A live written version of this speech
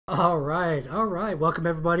All right, all right. Welcome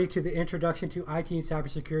everybody to the Introduction to IT and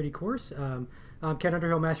Cybersecurity course. I'm Ken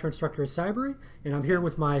Underhill, Master Instructor at Cybrary, and I'm here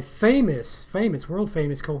with my world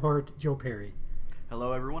famous cohort, Joe Perry.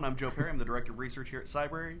 Hello everyone, I'm Joe Perry. I'm the Director of Research here at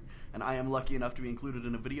Cybrary, and I am lucky enough to be included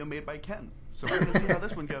in a video made by Ken. So we're going to see how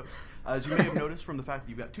this one goes. As you may have noticed from the fact that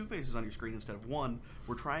you've got two faces on your screen instead of one,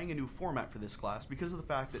 we're trying a new format for this class because of the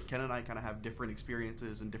fact that Ken and I kind of have different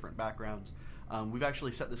experiences and different backgrounds. We've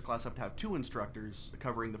actually set this class up to have two instructors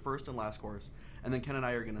covering the first and last course, and then Ken and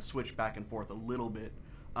I are going to switch back and forth a little bit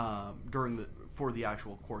for the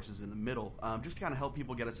actual courses in the middle, just to kind of help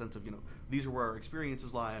people get a sense of, these are where our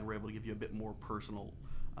experiences lie, and we're able to give you a bit more personal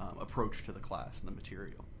approach to the class and the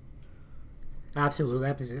material. Absolutely,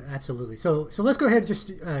 absolutely. So let's go ahead and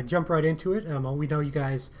just jump right into it. We know you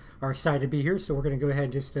guys are excited to be here, so we're going to go ahead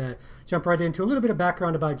and just jump right into a little bit of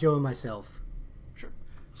background about Joe and myself. Sure.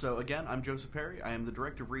 So again, I'm Joseph Perry. I am the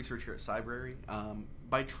Director of Research here at Cybrary.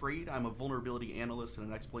 By trade, I'm a vulnerability analyst and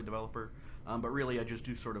an exploit developer, but really I just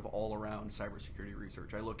do sort of all-around cybersecurity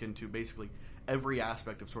research. I look into basically every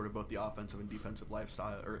aspect of sort of both the offensive and defensive life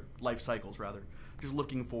cycles, rather. Just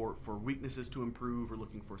looking for weaknesses to improve, or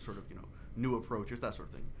looking for sort of new approaches, that sort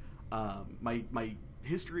of thing. My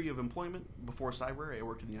history of employment before Cybrary, I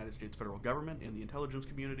worked in the United States federal government and the intelligence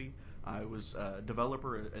community. I was a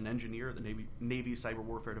developer, an engineer at the Navy Cyber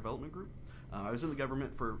Warfare Development Group. I was in the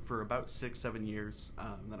government for about 6-7 years,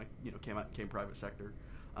 and then I came private sector.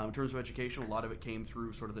 In terms of education, a lot of it came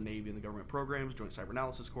through sort of the Navy and the government programs, Joint Cyber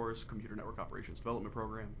Analysis course, Computer Network Operations Development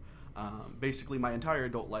program. Basically, my entire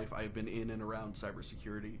adult life, I've been in and around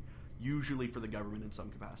cybersecurity, usually for the government in some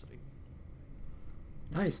capacity.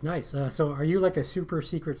 Nice, nice. So are you like a super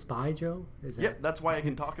secret spy, Joe? Yep, that's why I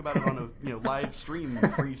can talk about it on a live stream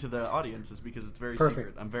free to the audience, is because it's very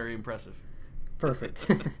secret. I'm very impressive. Perfect.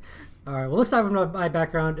 All right, well, let's dive into my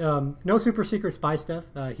background. No super secret spy stuff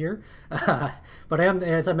here, but I am,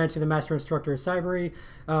 as I mentioned, the Master Instructor at Cybrary.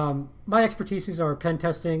 My expertises are pen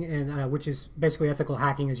testing, and which is basically ethical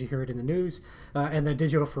hacking, as you hear it in the news, and then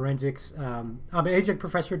digital forensics. I'm an adjunct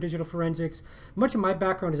professor of digital forensics. Much of my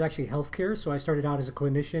background is actually healthcare, so I started out as a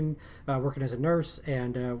clinician, working as a nurse,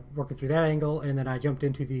 and working through that angle, and then I jumped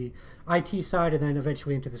into the IT side, and then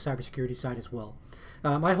eventually into the cybersecurity side as well.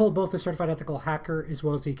 I hold both the Certified Ethical Hacker as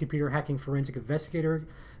well as the Computer Hacking Forensic Investigator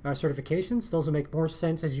certifications. Those will make more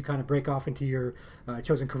sense as you kind of break off into your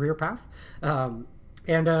chosen career path.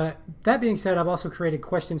 That being said, I've also created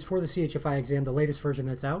questions for the CHFI exam, the latest version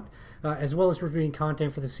that's out, as well as reviewing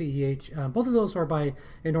content for the CEH. Both of those are by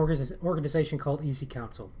an organization called Easy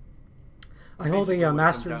Counsel. I hold a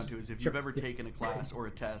master's. What it comes down to is if you've ever taken a class or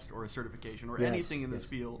a test or a certification or anything in this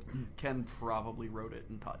field, Ken probably wrote it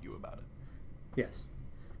and taught you about it. Yes.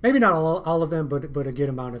 Maybe not all of them, but a good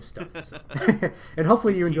amount of stuff. So. And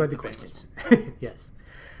hopefully you enjoyed the questions. Yes.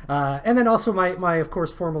 And then also my, of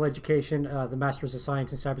course, formal education, the Master's of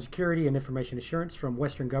Science in Cybersecurity and Information Assurance from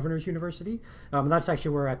Western Governors University. That's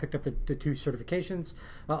actually where I picked up the two certifications,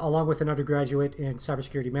 along with an undergraduate in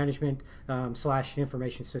Cybersecurity Management /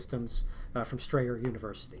 Information Systems from Strayer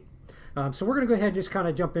University. So we're going to go ahead and just kind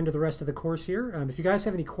of jump into the rest of the course here. If you guys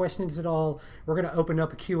have any questions at all, we're going to open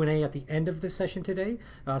up a Q&A at the end of this session today.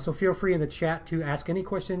 So feel free in the chat to ask any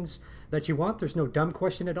questions that you want. There's no dumb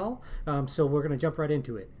question at all. So we're going to jump right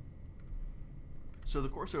into it. So the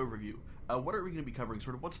course overview. What are we going to be covering?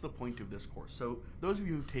 Sort of what's the point of this course? So those of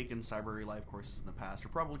you who've taken Cybrary Live courses in the past are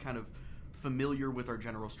probably kind of familiar with our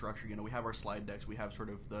general structure. We have our slide decks, we have sort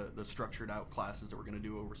of the structured out classes that we're going to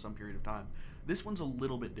do over some period of time. This one's a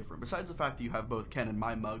little bit different. Besides the fact that you have both Ken and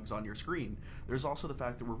my mugs on your screen, there's also the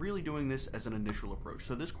fact that we're really doing this as an initial approach.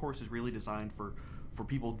 So this course is really designed for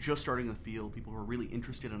people just starting in the field, people who are really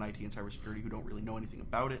interested in IT and cybersecurity who don't really know anything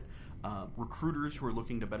about it, recruiters who are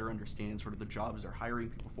looking to better understand sort of the jobs they're hiring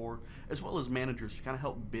people for, as well as managers to kind of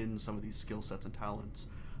help bend some of these skill sets and talents.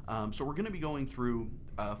 So we're going to be going through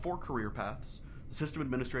 4 career paths: the system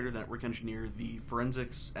administrator, the network engineer, the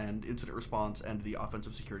forensics and incident response, and the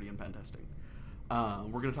offensive security and pen testing.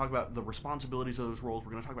 We're going to talk about the responsibilities of those roles.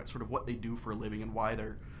 We're going to talk about sort of what they do for a living and why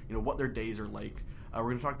they're, what their days are like. We're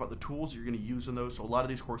going to talk about the tools you're going to use in those. So a lot of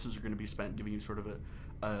these courses are going to be spent giving you sort of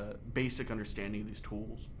a basic understanding of these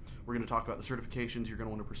tools. We're going to talk about the certifications you're going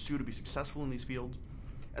to want to pursue to be successful in these fields.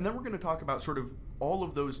 And then we're going to talk about sort of all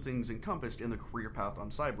of those things encompassed in the career path on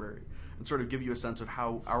Cybrary, and sort of give you a sense of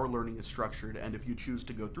how our learning is structured, and if you choose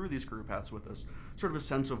to go through these career paths with us, sort of a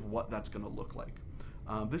sense of what that's going to look like.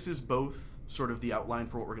 This is both sort of the outline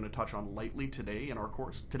for what we're going to touch on lightly today in our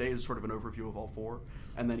course. Today is sort of an overview of all 4,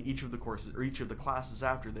 and then each of the courses, or each of the classes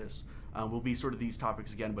after this, will be sort of these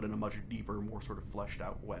topics again, but in a much deeper, more sort of fleshed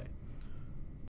out way.